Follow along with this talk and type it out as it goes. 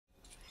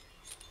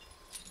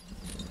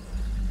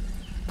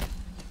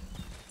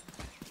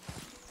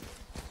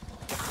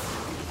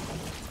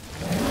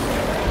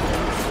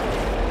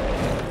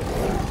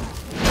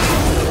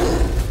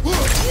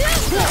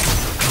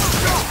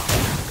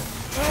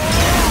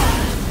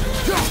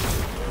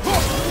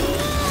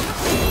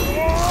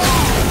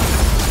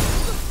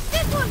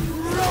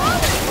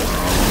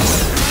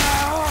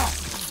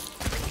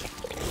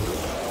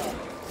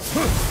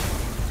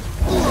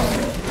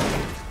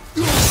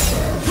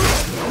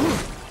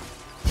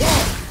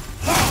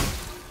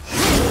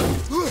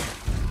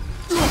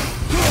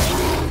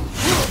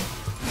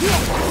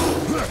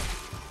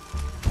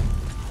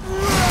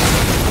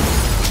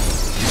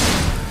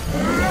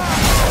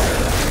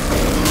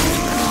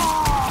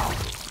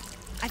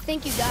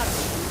think you got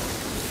him.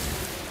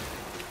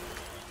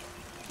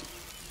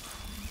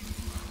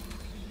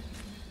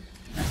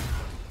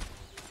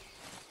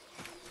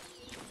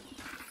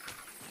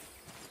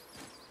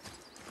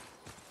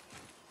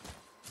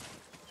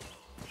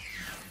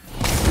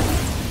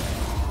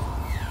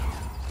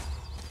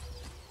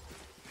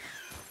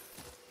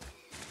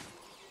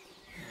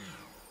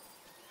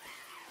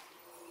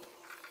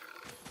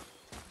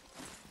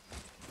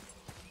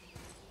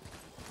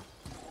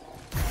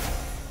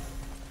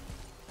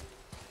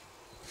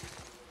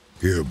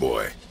 Here,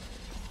 boy.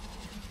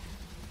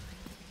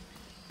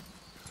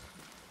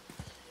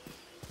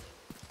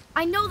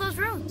 I know those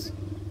runes.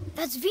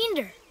 That's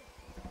Vinder.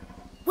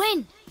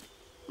 Wind.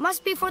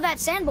 Must be for that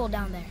sand bowl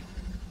down there.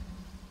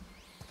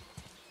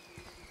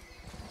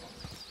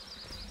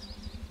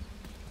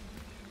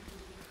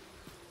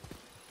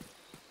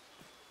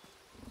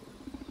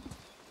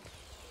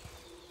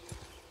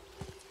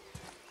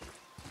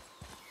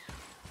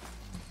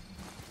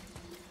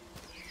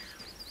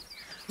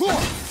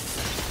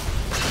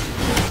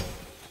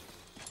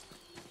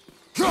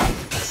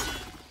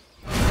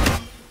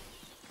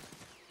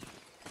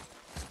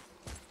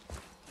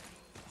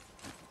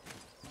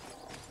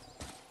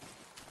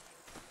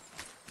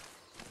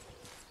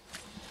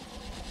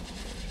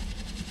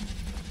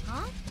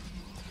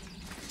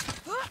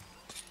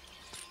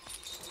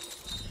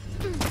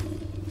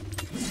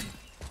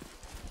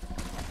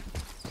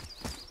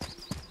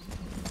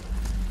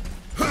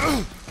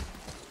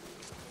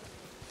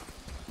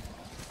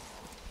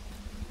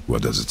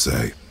 What does it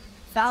say?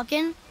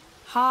 Falcon,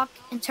 hawk,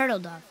 and turtle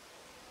dove.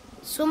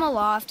 Swim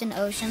aloft in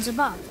oceans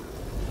above.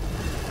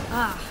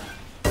 Ah,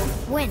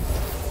 wind.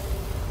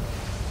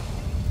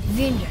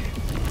 Vinder.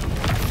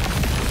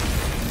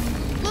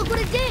 Look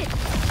what it did!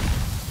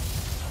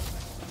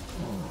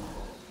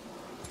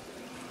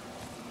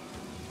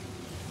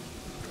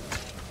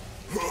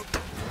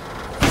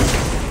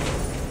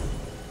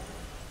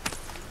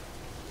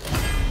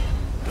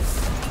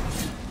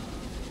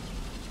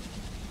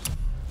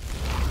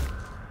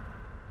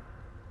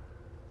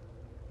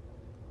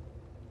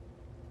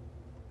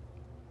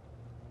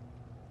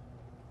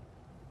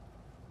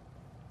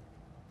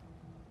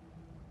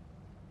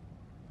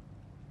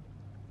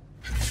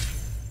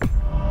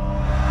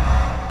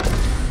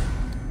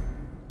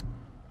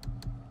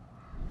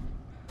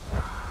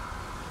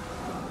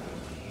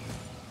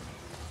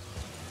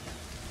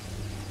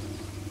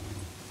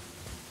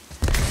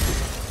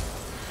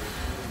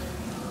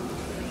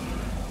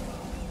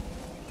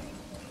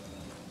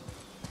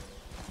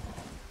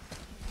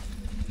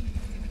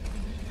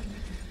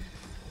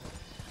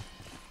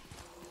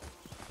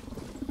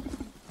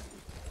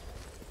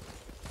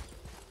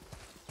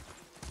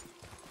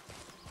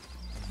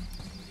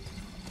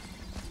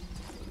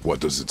 What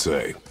does it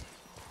say?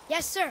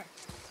 Yes, sir.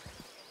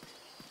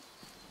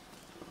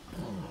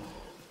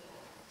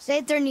 Say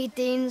eternity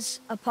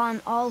things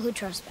upon all who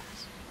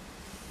trespass.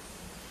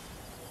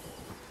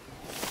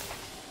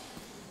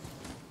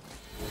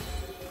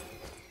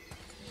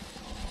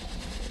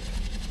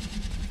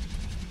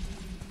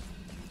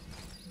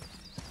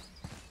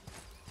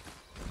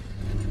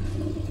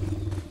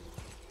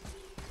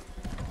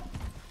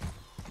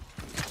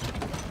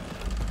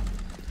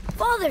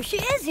 Father, she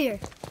is here.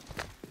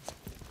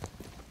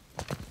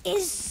 It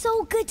is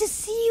so good to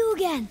see you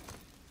again.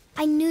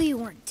 I knew you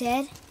weren't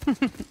dead.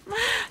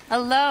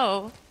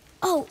 Hello.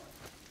 Oh,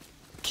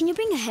 can you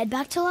bring a head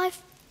back to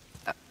life?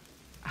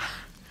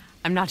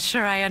 I'm not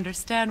sure I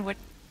understand what...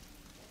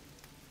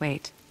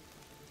 Wait.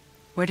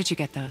 Where did you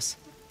get those?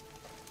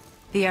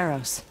 The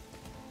arrows.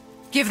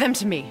 Give them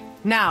to me,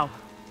 now.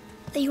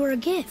 They were a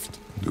gift.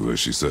 Do as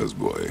she says,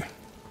 boy.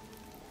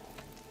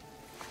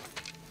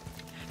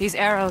 These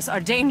arrows are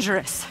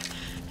dangerous.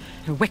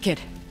 They're wicked.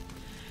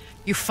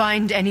 You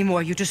find any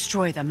more, you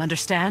destroy them,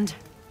 understand?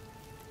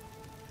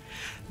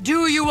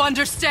 Do you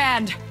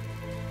understand?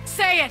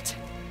 Say it!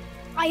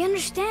 I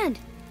understand.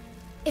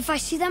 If I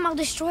see them, I'll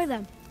destroy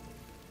them.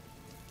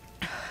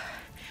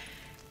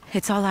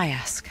 It's all I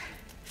ask.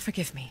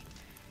 Forgive me.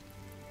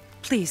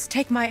 Please,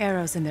 take my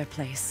arrows in their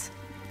place.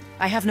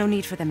 I have no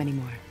need for them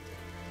anymore.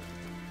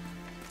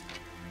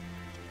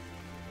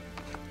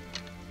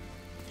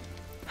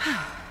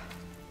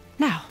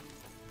 Now,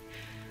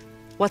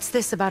 what's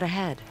this about a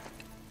head?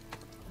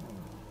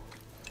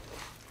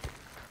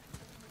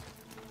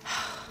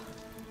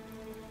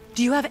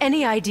 Do you have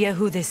any idea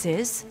who this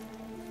is?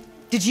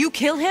 Did you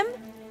kill him?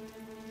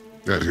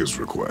 At his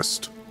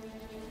request.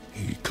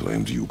 He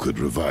claimed you could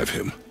revive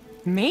him.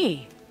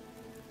 Me?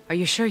 Are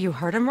you sure you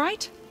heard him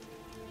right?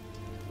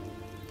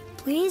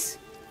 Please?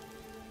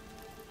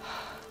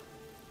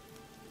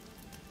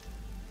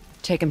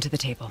 Take him to the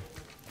table.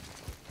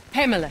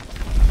 Mímir.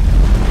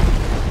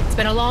 It's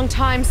been a long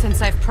time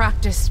since I've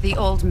practiced the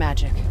old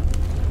magic.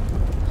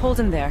 Hold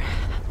him there.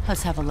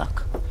 Let's have a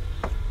look.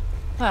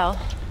 Well,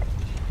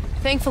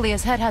 thankfully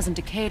his head hasn't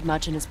decayed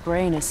much and his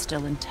brain is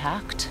still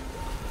intact.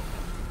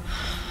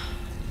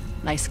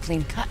 Nice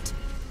clean cut.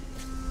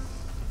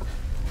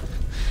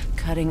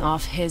 Cutting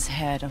off his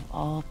head of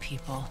all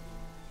people.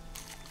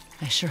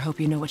 I sure hope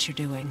you know what you're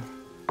doing.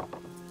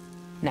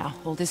 Now,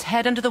 hold his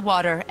head under the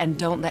water and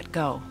don't let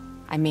go.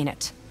 I mean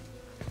it.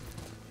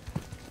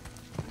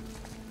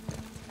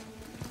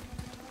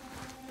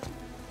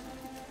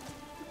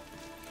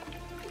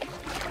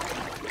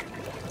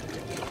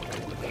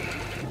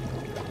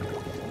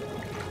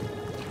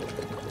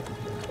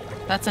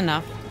 That's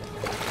enough.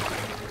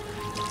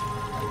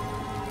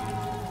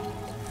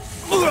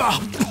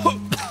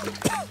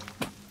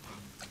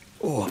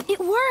 It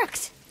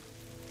worked!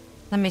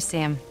 Let me see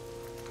him.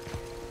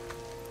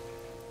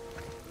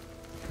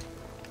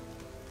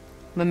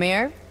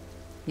 Mímir?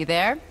 You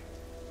there?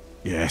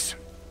 Yes.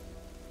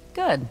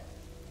 Good.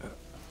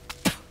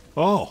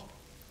 Oh.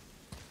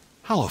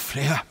 Hello,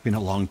 Freya. Been a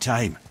long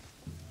time.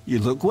 You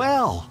look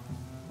well.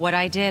 What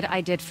I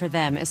did for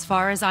them. As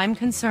far as I'm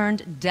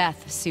concerned,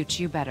 death suits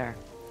you better.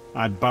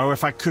 I'd bow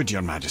if I could,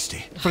 Your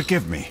Majesty.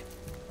 Forgive me.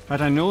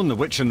 Had I known the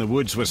witch in the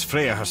woods was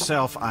Freya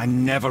herself, I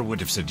never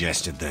would have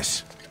suggested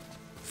this.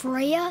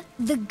 Freya?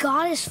 The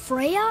goddess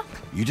Freya?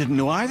 You didn't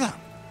know either?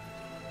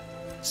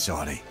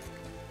 Sorry.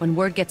 When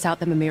word gets out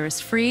that Mímir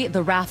is free,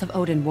 the wrath of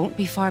Odin won't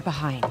be far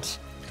behind.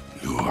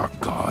 You are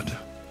God.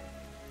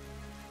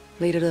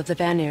 Leader of the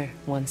Vanir,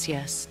 once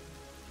yes,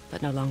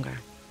 but no longer.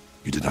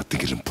 You did not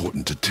think it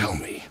important to tell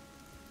me.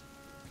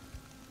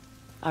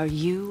 Are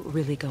you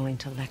really going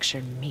to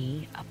lecture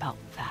me about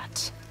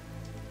that?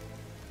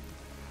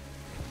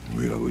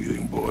 We are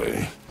leaving,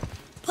 boy.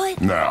 But...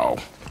 Now.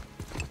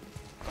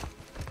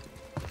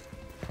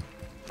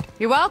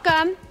 You're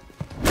welcome!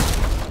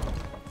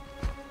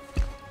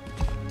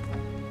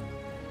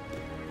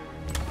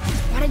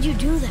 Why did you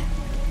do that?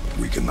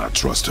 We cannot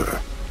trust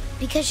her.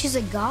 Because she's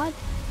a god?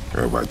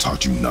 Have I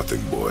taught you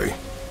nothing, boy?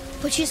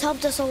 But she's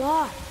helped us a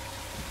lot.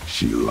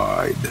 She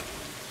lied.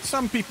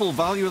 Some people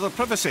value their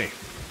privacy.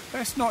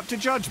 Best not to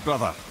judge,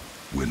 brother.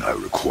 When I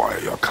require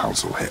your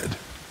council head,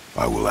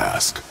 I will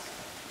ask.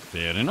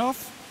 Fair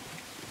enough.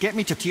 Get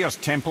me to Tyr's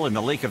temple in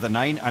the Lake of the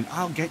Nine, and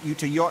I'll get you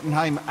to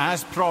Jotunheim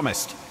as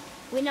promised.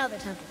 We know the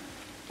temple.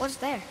 What's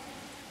there?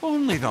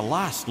 Only the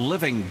last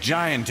living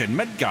giant in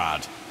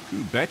Midgard.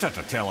 Who better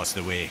to tell us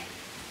the way?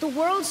 The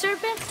world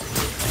serpent?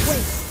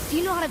 Wait, do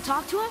you know how to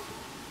talk to him?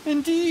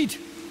 Indeed.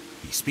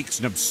 He speaks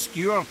an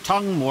obscure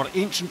tongue more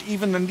ancient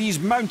even than these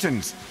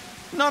mountains.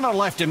 None are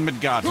left in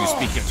Midgard who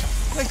speak it.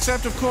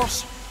 Except, of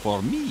course,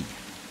 for me.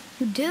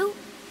 You do?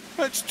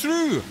 It's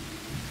true.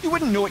 You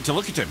wouldn't know it to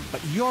look at him,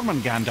 but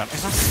Jormungandr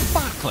is a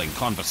sparkling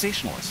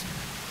conversationalist.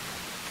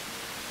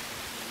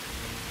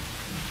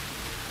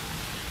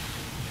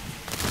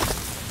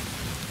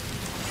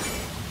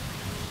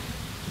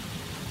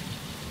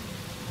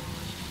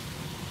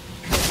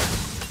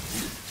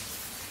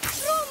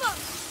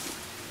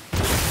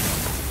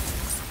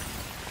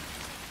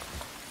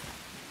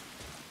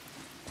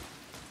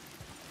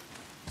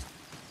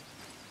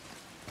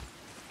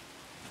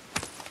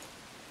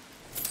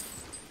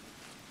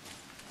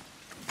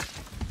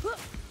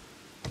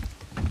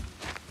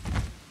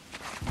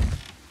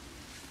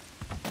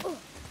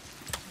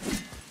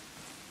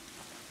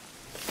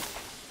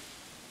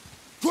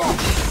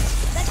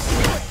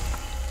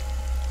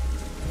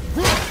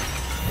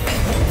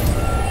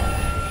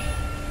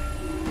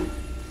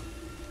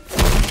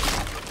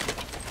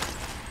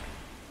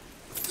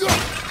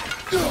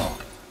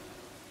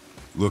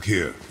 Look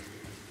here.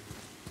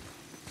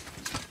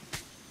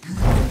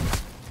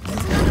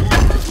 It's another one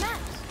of those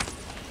maps.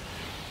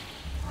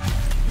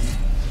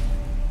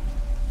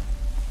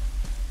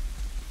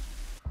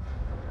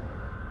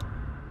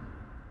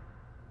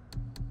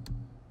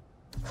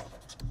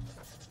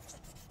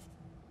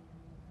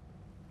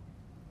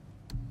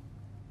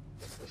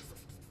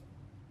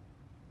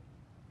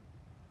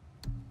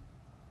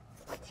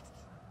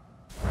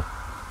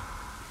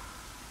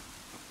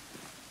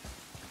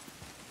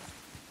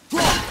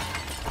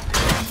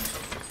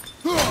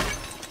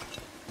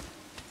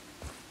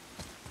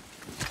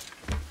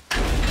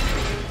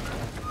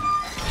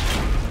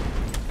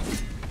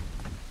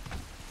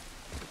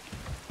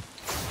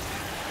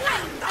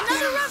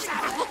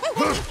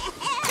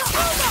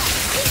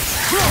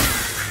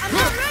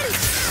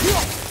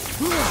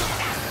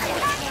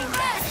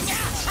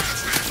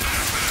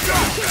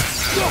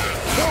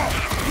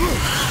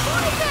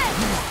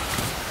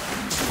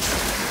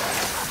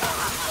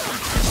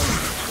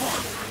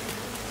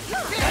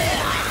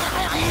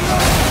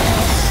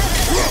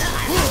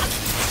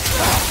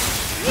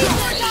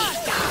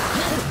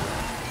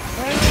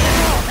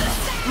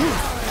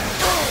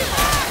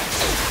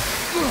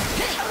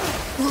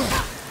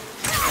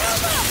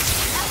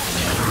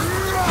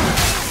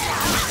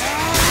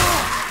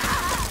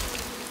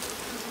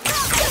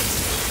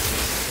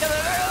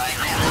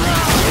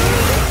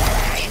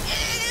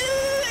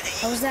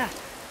 How was that?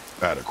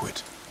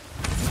 Adequate.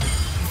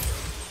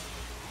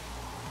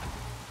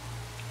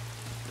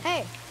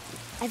 Hey,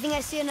 I think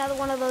I see another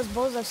one of those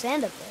bowls of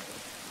sand up there.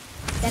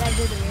 That I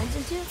drew the ruins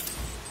into?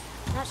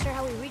 Not sure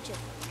how we reach it.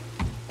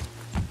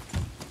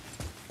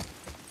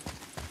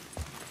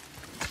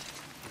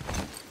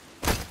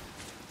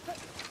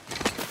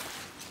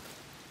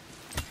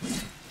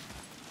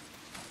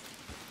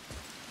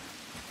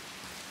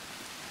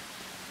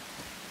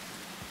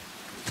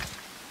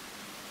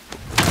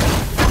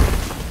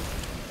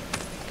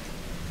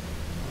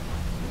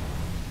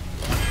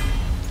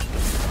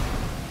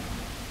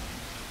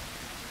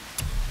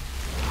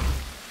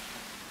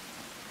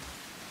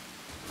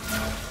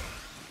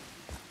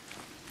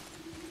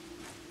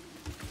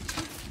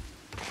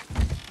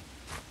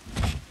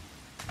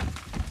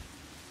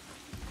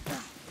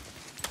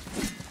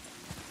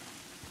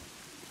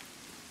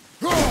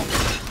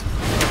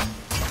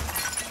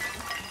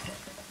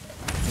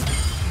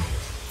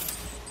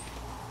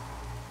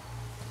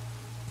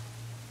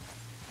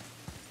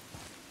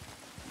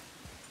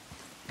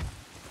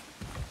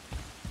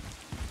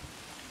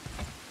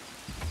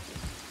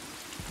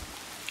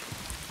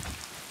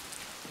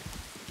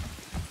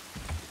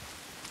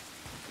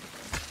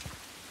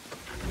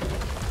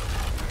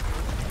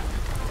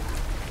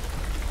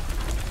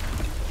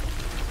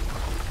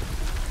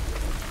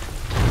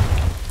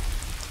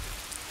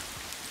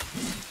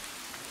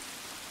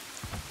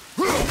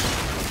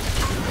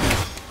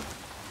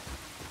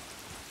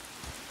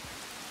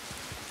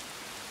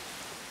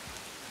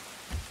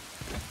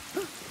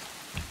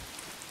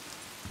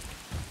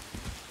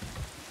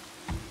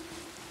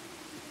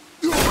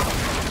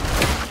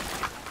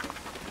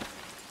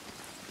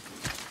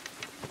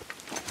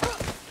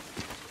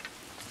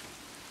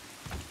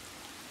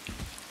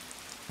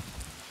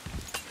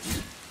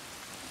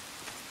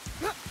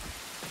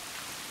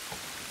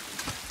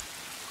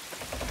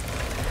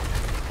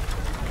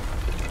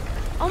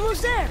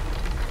 Who's there?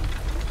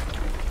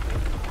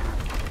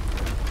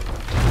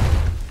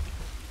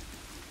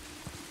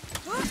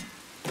 Huh?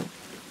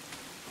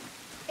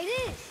 It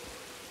is!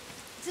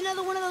 It's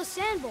another one of those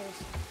sand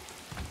bowls.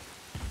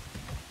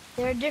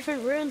 There are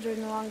different runes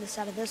written along the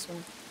side of this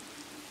one.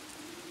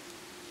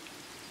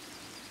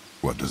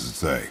 What does it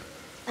say?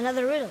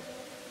 Another riddle.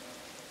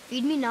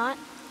 Feed me not,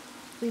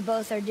 we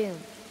both are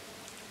doomed.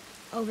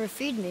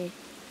 Overfeed me,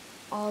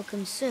 all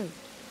consumed.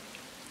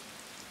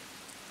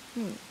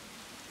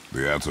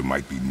 The answer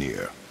might be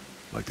near,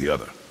 like the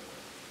other.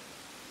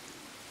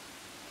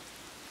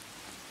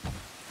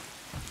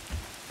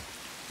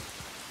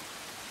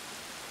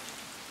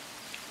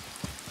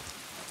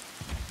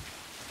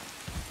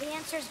 The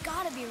answer's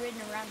gotta be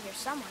written around here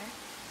somewhere,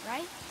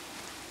 right?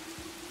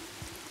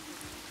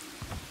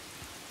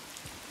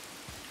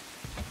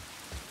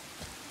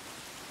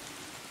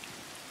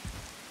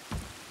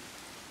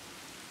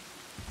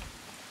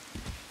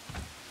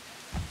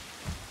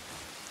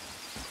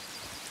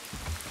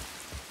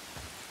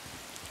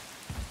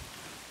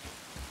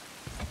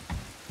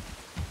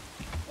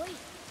 Wait,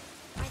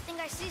 I think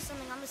I see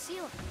something on the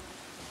ceiling.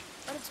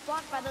 But it's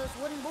blocked by those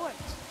wooden boards.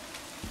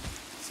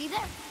 See there?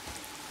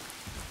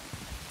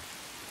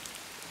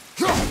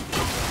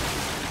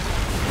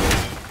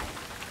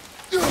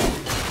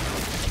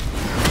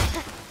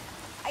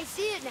 I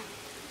see it now.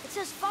 It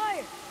says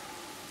fire.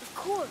 Of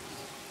course.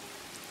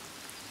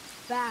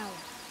 Bow.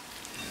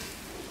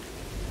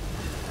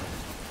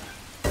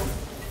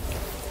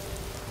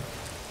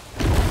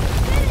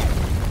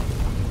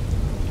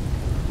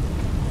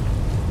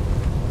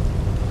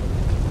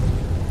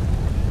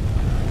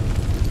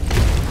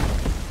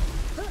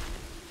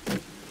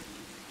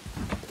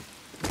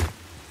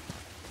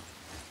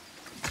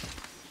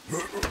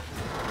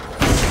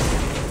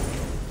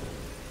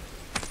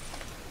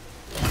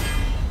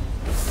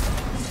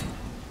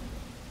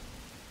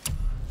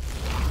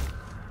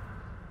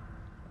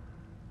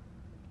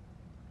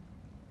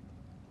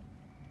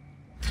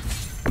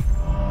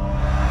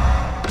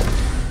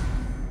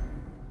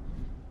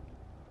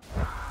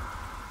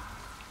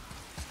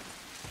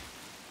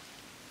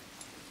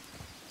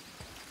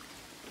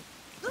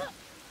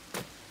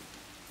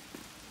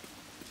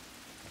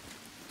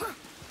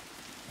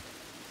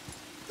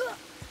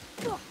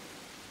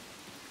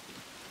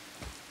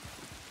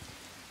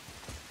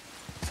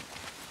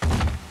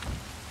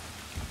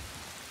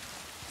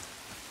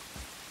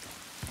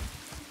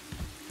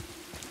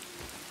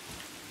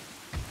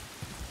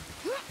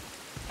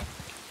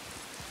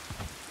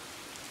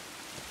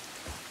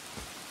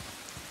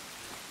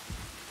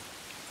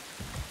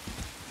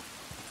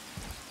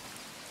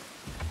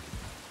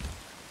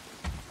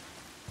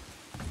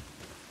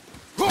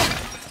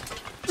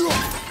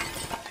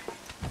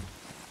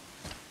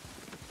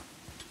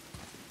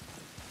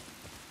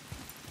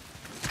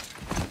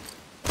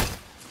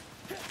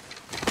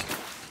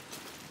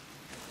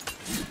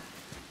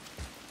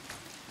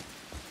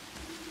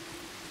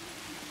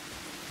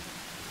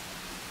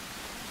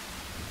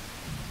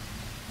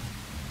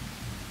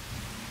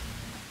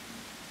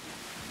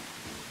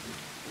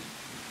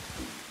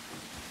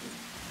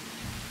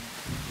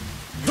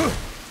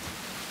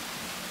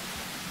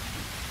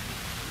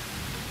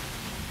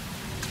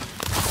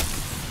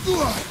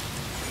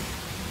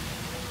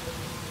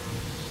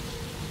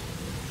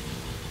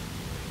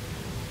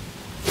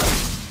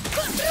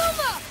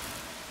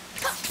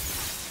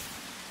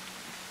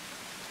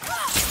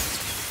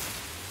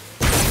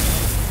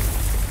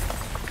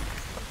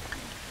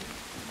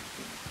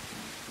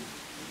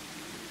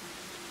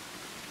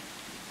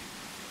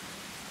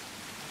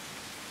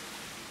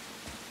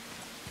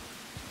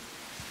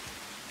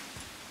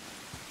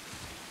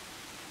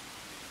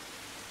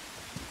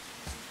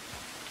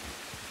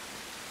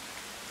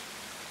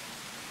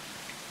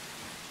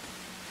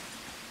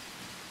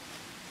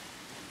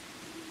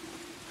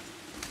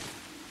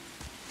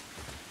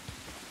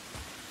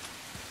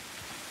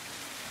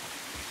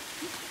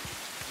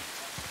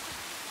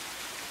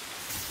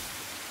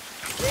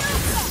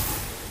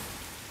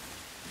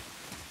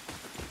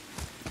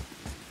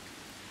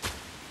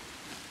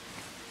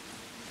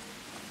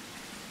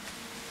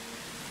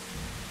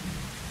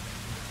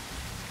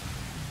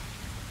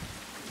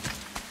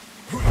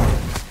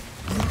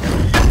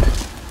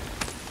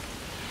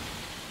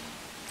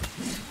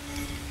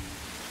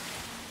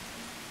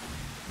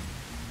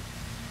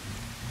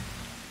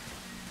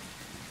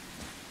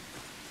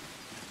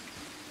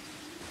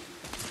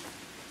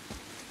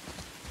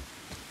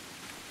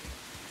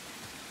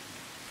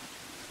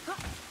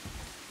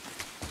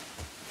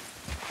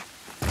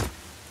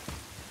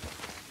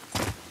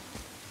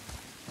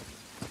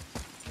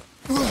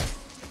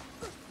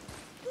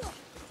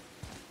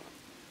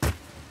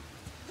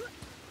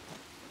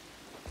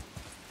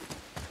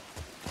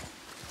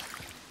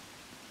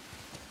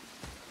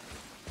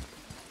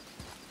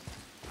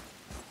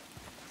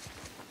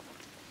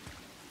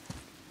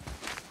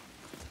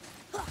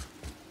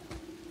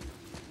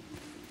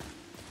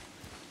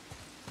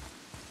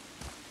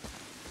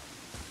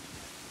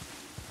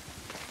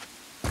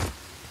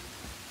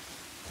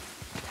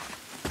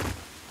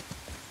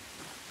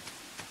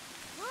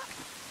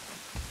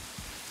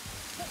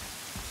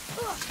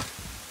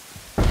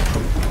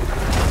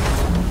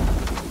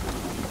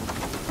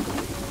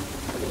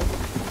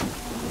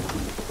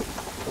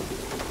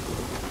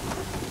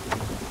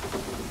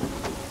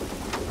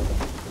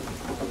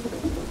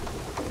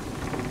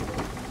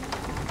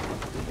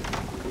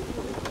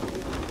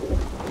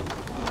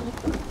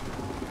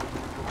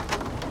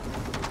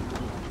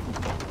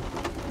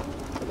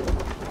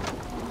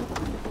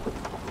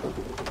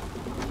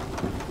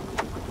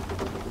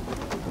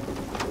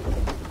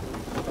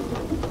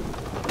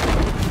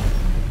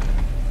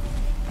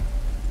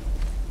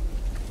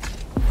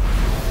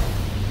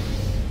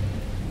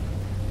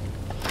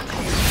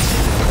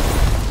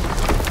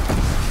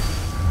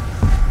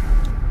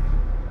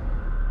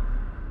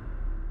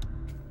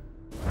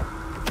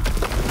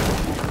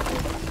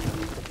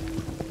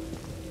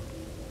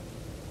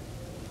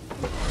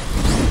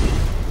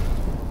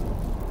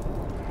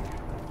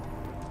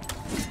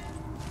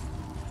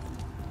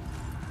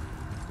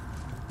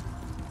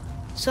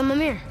 So,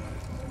 Mímir,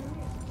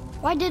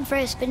 why did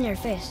Freya spit in your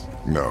face?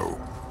 No.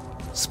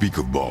 Speak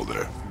of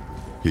Baldur.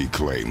 He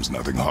claims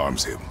nothing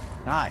harms him.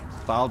 Aye,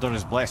 Baldur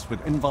is blessed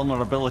with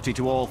invulnerability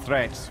to all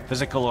threats,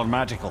 physical or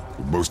magical.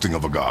 Boasting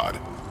of a god.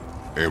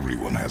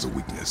 Everyone has a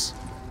weakness.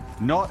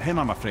 Not him,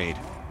 I'm afraid.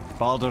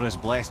 Baldur is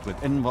blessed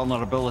with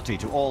invulnerability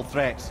to all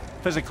threats,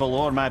 physical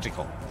or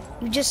magical.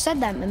 You just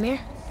said that, Mímir.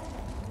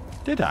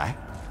 Did I?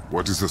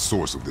 What is the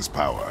source of this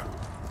power?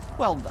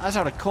 Well, as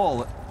I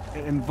recall,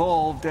 it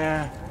involved,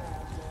 a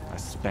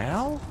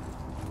spell?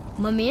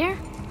 Mímir?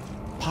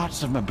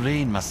 Parts of my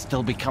brain must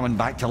still be coming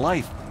back to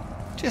life.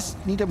 Just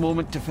need a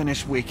moment to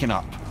finish waking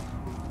up.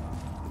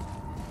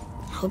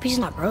 Hope he's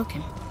not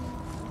broken.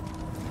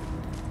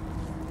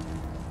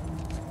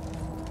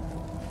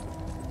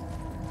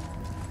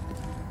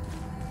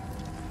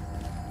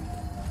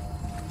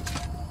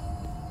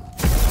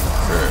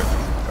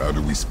 How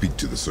do we speak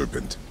to the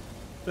serpent?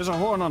 There's a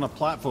horn on a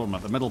platform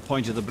at the middle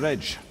point of the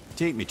bridge.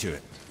 Take me to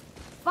it.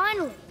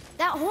 Finally!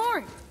 That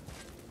horn!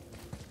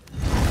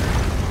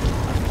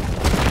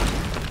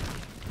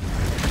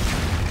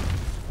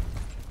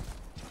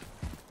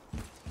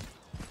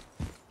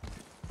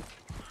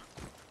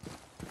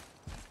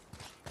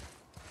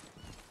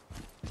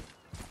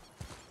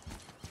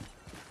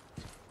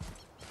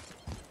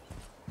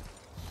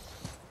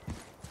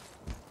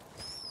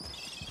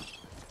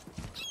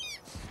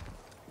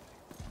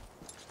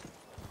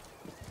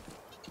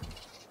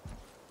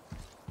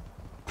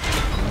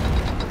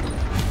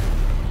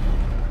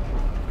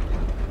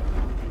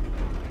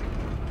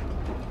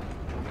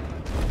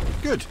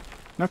 Good.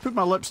 Now put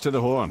my lips to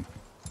the horn.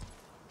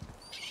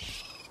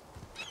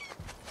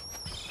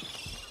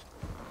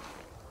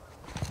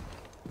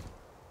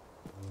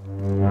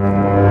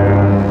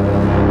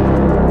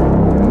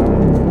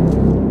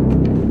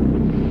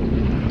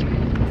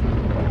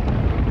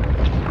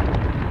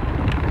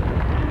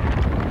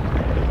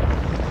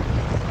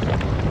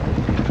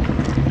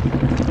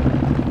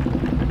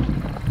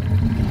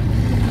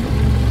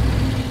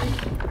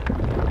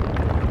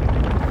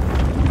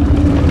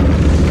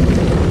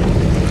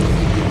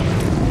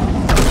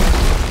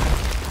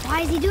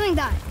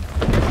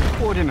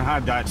 Odin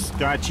had that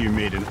statue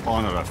made in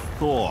honor of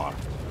Thor.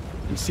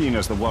 And seeing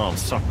as the world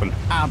serpent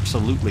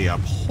absolutely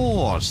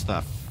abhors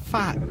the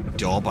fat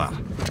dauber,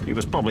 he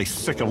was probably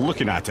sick of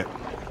looking at it.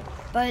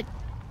 But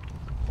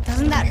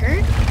doesn't that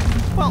hurt?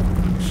 Well,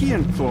 he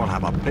and Thor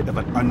have a bit of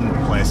an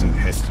unpleasant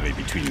history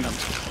between them.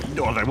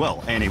 Or they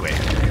will, anyway.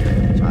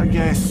 So I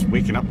guess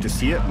waking up to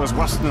see it was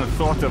worse than the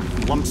thought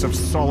of lumps of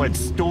solid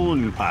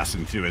stone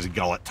passing through his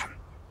gullet.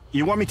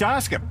 You want me to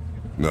ask him?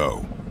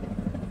 No.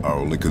 Our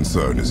only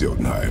concern is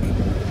Jotunheim.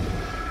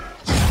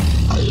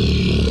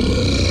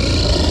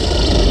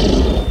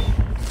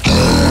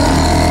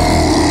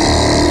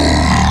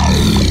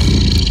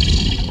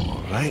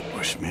 All right,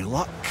 wish me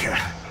luck.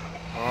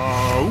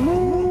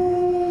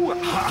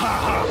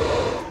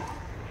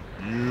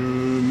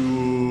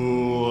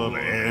 Mímir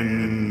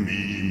and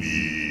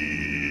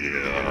Mímir.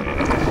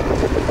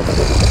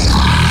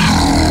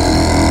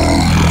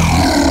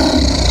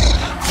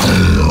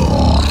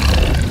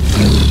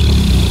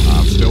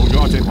 I've still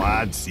got it,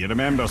 lads. He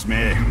remembers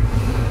me.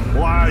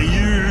 Why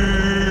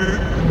you?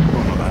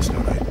 Oh no, that's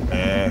not right.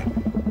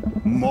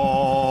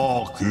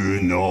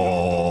 Makuna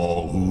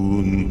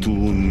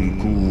huntun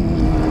kun.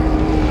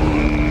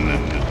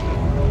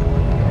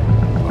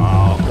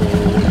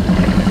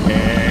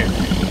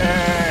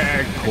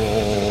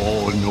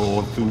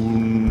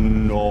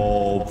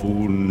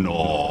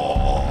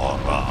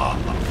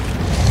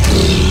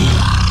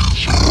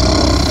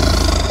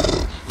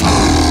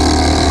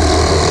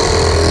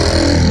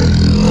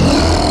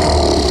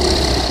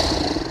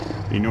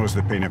 He knows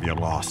the pain of your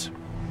loss.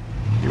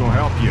 He will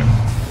help you.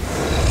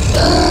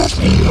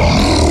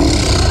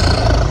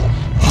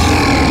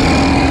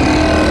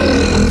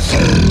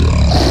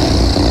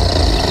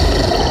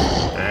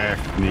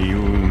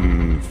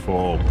 Efniun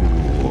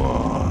Fobur.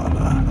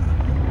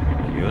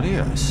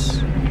 Curious.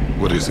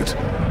 What is it?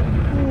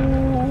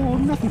 Oh,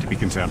 nothing to be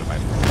concerned about.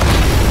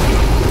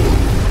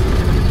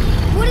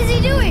 What is he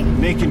doing?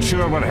 Making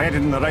sure we're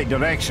headed in the right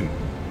direction.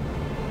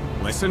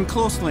 Listen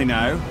closely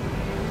now.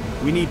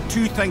 We need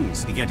two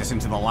things to get us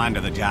into the land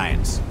of the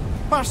giants.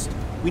 First,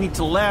 we need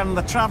to learn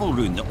the travel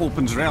rune that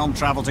opens realm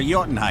travel to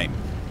Jotunheim.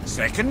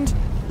 Second,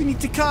 we need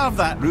to carve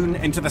that rune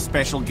into the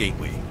special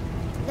gateway.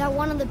 Is that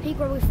one on the peak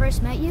where we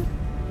first met you?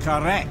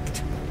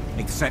 Correct.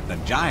 Except the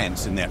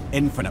giants, in their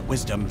infinite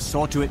wisdom,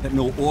 saw to it that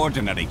no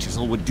ordinary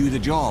chisel would do the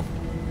job.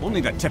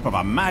 Only the tip of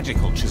a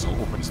magical chisel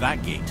opens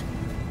that gate.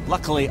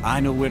 Luckily,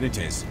 I know where it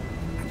is,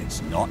 and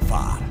it's not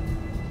far.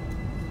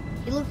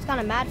 He looked kind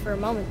of mad for a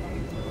moment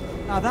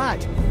there. Now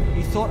that,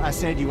 you thought I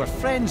said you were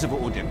friends of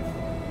Odin.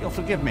 You'll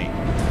forgive me.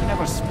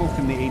 Never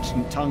spoken the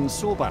ancient tongue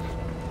sober.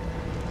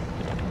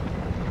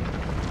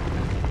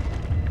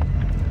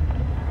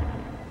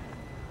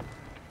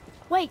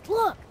 Wait,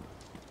 look!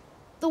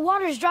 The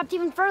water's dropped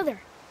even further.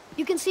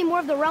 You can see more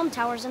of the realm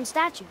towers and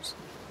statues.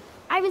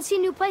 I even see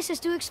new places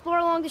to explore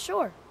along the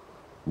shore.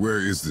 Where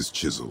is this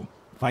chisel?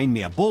 Find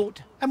me a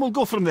boat, and we'll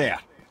go from there.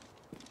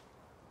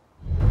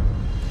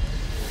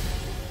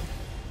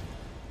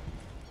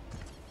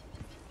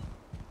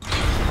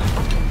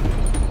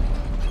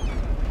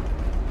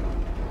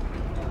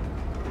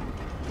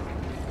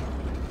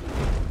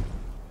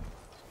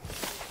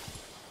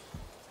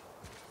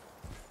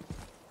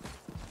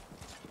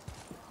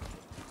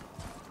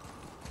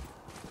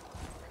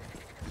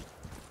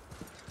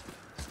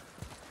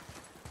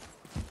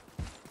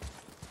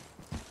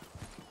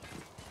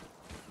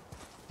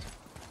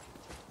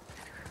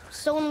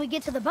 So when we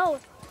get to the boat,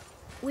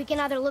 we can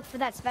either look for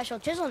that special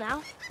chisel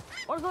now,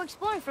 or go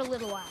exploring for a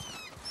little while.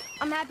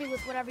 I'm happy with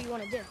whatever you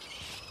want to do.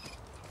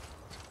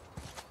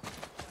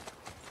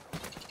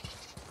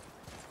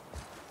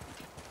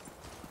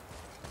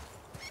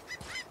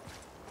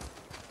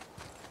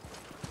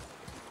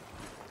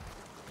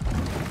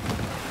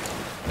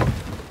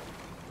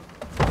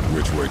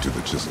 Which way to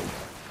the chisel?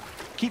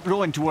 Keep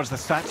rowing towards the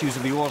statues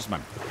of the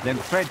oarsmen, then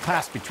thread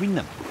past between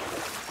them.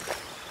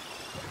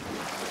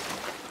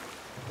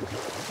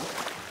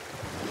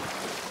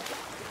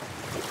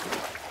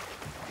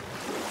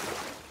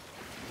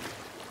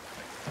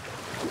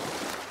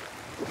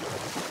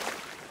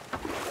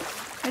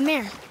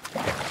 Mímir,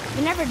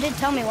 you never did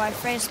tell me why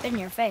Freya spit in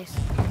your face.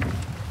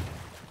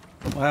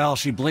 Well,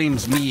 she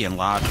blames me in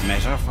large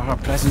measure for her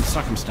present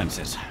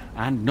circumstances,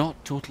 and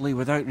not totally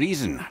without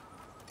reason.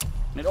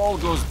 It all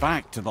goes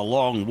back to the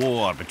long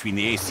war between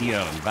the Aesir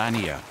and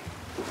Vanir.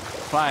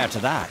 Prior to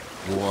that,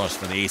 wars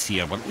for the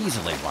Aesir were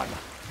easily won,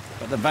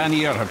 but the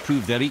Vanir had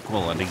proved their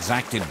equal and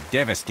exacted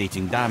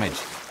devastating damage.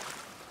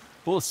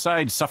 Both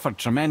sides suffered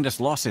tremendous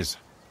losses,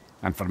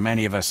 and for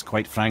many of us,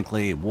 quite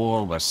frankly,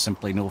 war was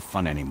simply no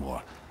fun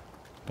anymore,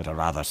 but a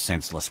rather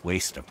senseless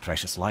waste of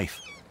precious life.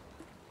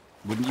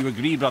 Wouldn't you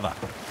agree, brother?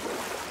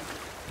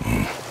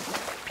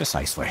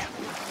 Precisely.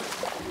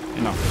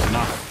 Enough is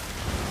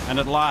enough. And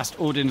at last,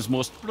 Odin's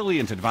most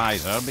brilliant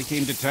advisor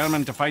became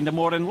determined to find a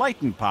more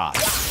enlightened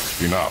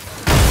path. Enough.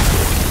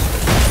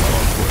 Not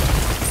on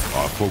foot.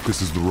 Our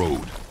focus is the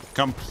road.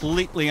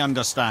 Completely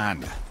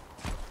understand.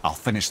 I'll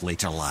finish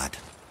later, lad.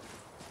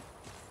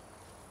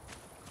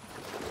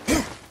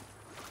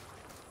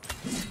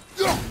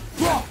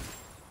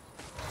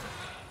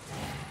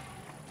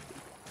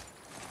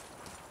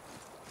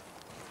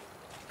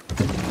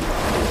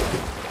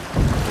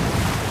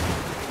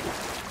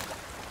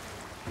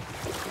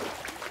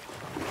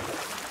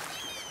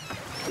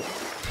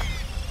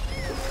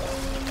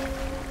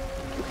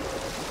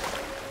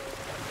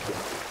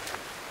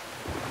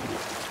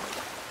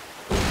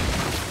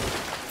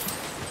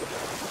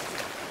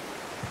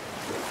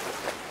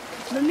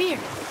 Mímir,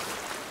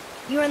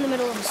 you were in the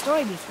middle of a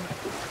story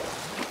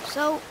before.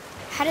 So,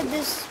 how did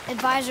this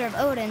advisor of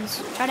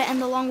Odin's try to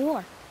end the long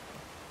war?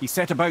 He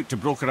set about to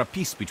broker a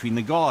peace between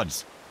the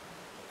gods.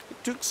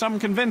 It took some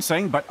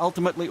convincing, but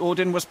ultimately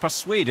Odin was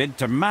persuaded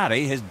to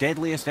marry his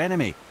deadliest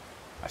enemy,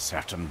 a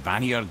certain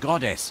Vanir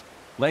goddess,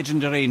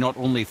 legendary not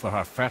only for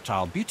her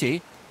fertile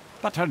beauty,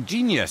 but her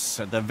genius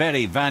at the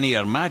very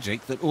Vanir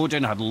magic that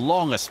Odin had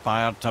long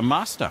aspired to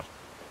master.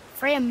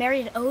 Freya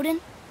married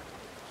Odin?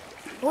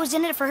 What was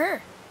in it for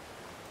her?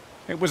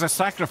 It was a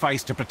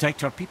sacrifice to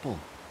protect her people,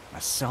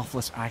 a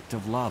selfless act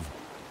of love.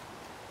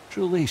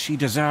 Truly, she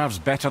deserves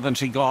better than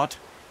she got.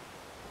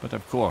 But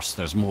of course,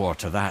 there's more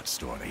to that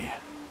story.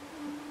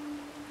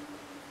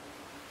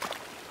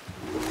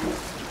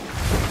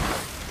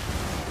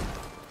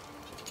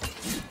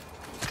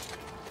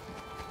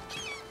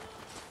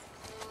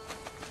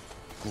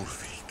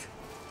 Gulvik,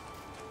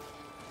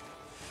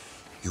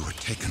 you were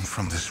taken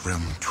from this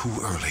realm too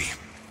early.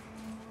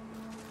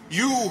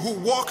 You who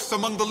walks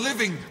among the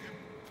living!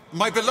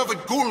 My beloved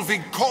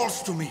Gulvig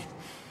calls to me.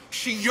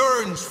 She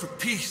yearns for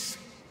peace,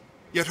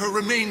 yet her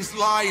remains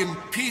lie in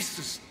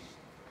pieces.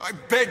 I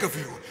beg of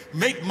you,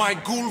 make my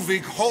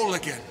Gulvig whole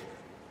again.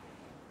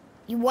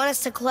 You want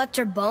us to collect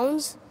her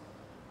bones?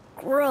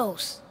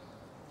 Gross.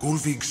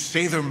 Gulvig's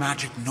Sather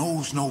magic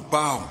knows no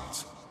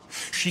bounds.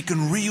 She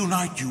can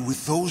reunite you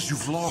with those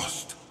you've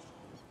lost.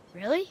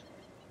 Really?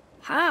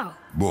 How?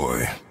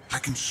 Boy. I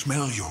can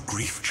smell your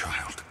grief,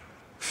 child.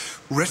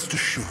 Rest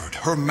assured,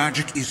 her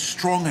magic is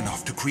strong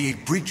enough to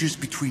create bridges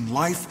between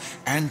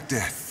life and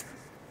death.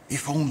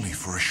 If only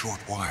for a short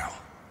while.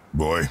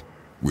 Boy,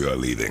 we are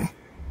leaving.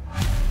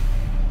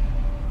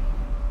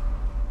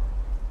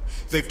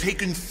 They've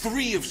taken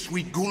 3 of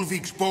Sweet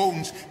Gulvig's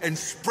bones and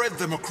spread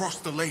them across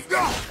the lake.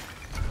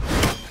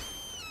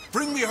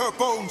 Bring me her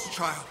bones,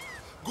 child.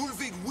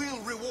 Gulvig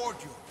will reward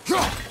you.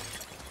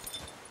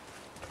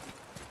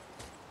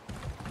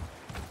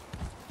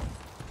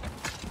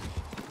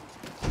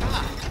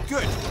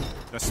 Good.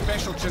 The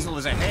special chisel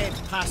is ahead,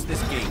 past this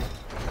gate.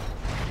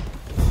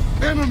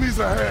 Enemies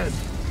ahead!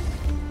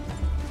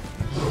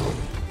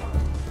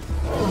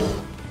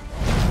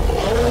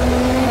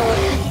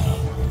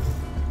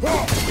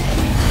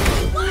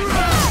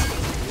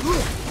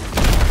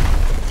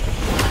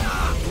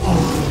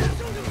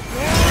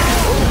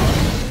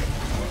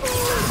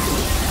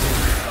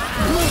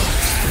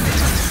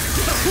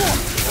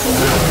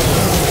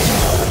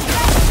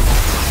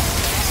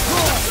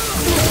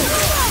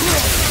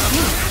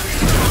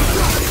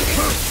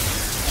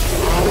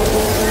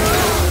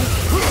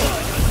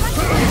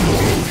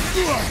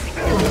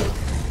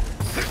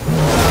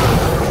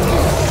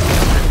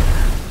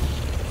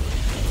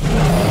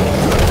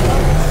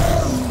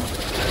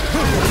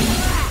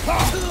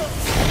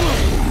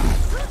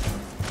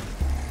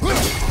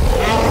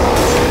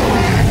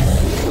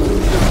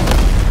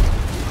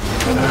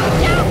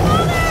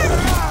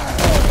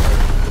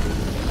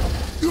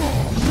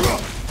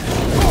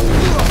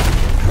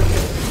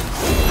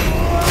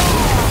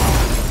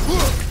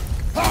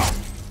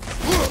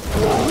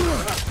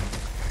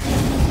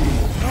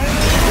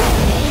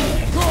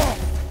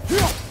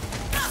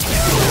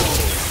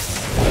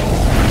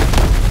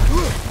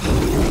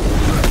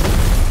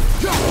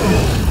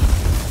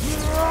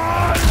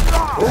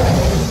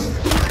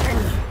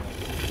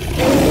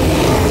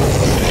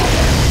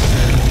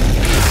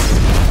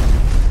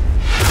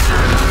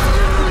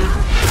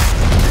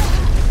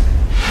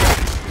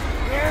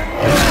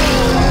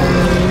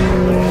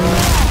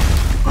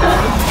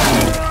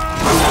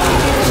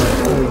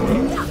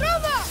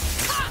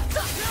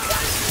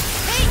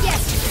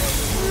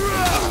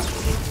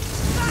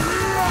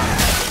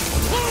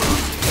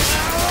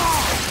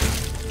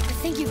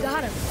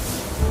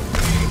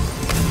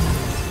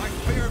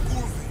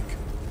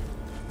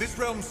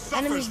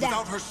 Suffers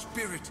without her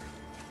spirit.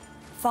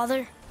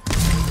 Father,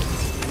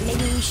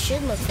 maybe we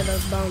should look for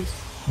those bones.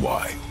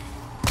 Why?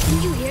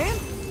 Didn't you hear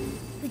him?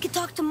 We could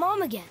talk to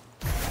Mom again.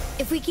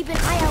 If we keep an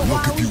eye out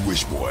Look while if you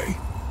wish, boy.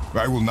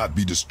 I will not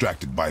be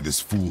distracted by this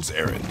fool's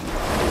errand.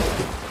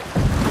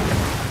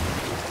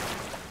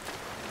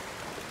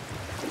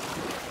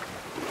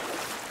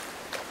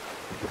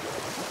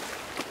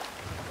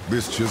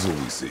 This chisel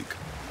we seek,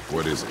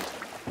 what is it?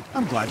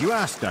 I'm glad you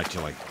asked,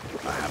 actually.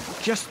 I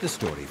have just the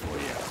story for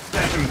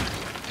you.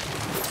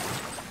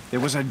 There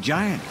was a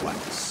giant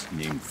once,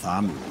 named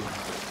Thamur.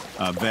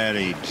 A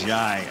very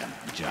giant,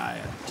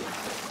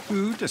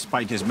 who,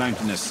 despite his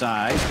mountainous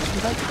size, was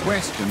without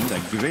question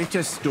the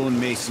greatest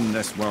stonemason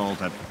this world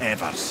had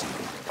ever seen.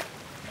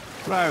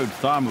 Proud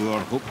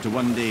Thamur hoped to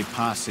one day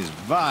pass his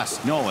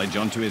vast knowledge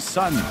on to his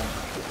son.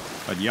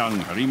 But young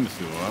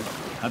Hrimthur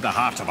had the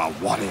heart of a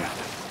warrior.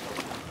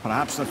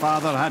 Perhaps the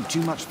father had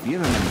too much fear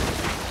in him,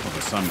 or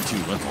the son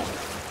too little.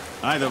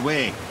 Either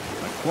way,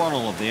 the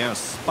quarrel of the earth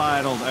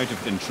spiraled out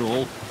of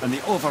control, and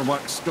the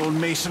overworked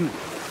stonemason,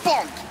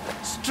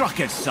 bonk, struck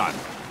his son.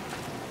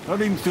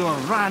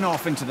 Hrimthur ran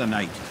off into the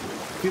night.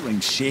 Feeling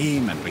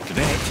shame and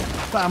regret,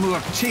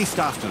 Thamur chased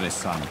after his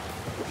son,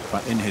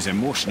 but in his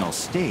emotional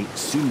state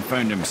soon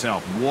found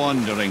himself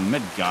wandering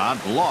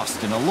Midgard,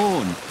 lost and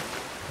alone.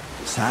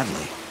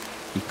 Sadly,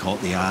 he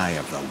caught the eye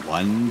of the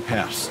one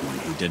person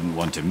he didn't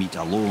want to meet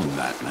alone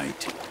that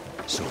night,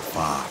 so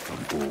far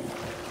from home.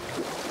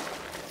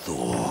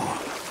 Thor.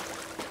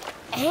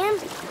 And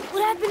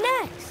what happened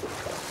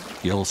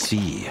next? You'll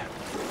see.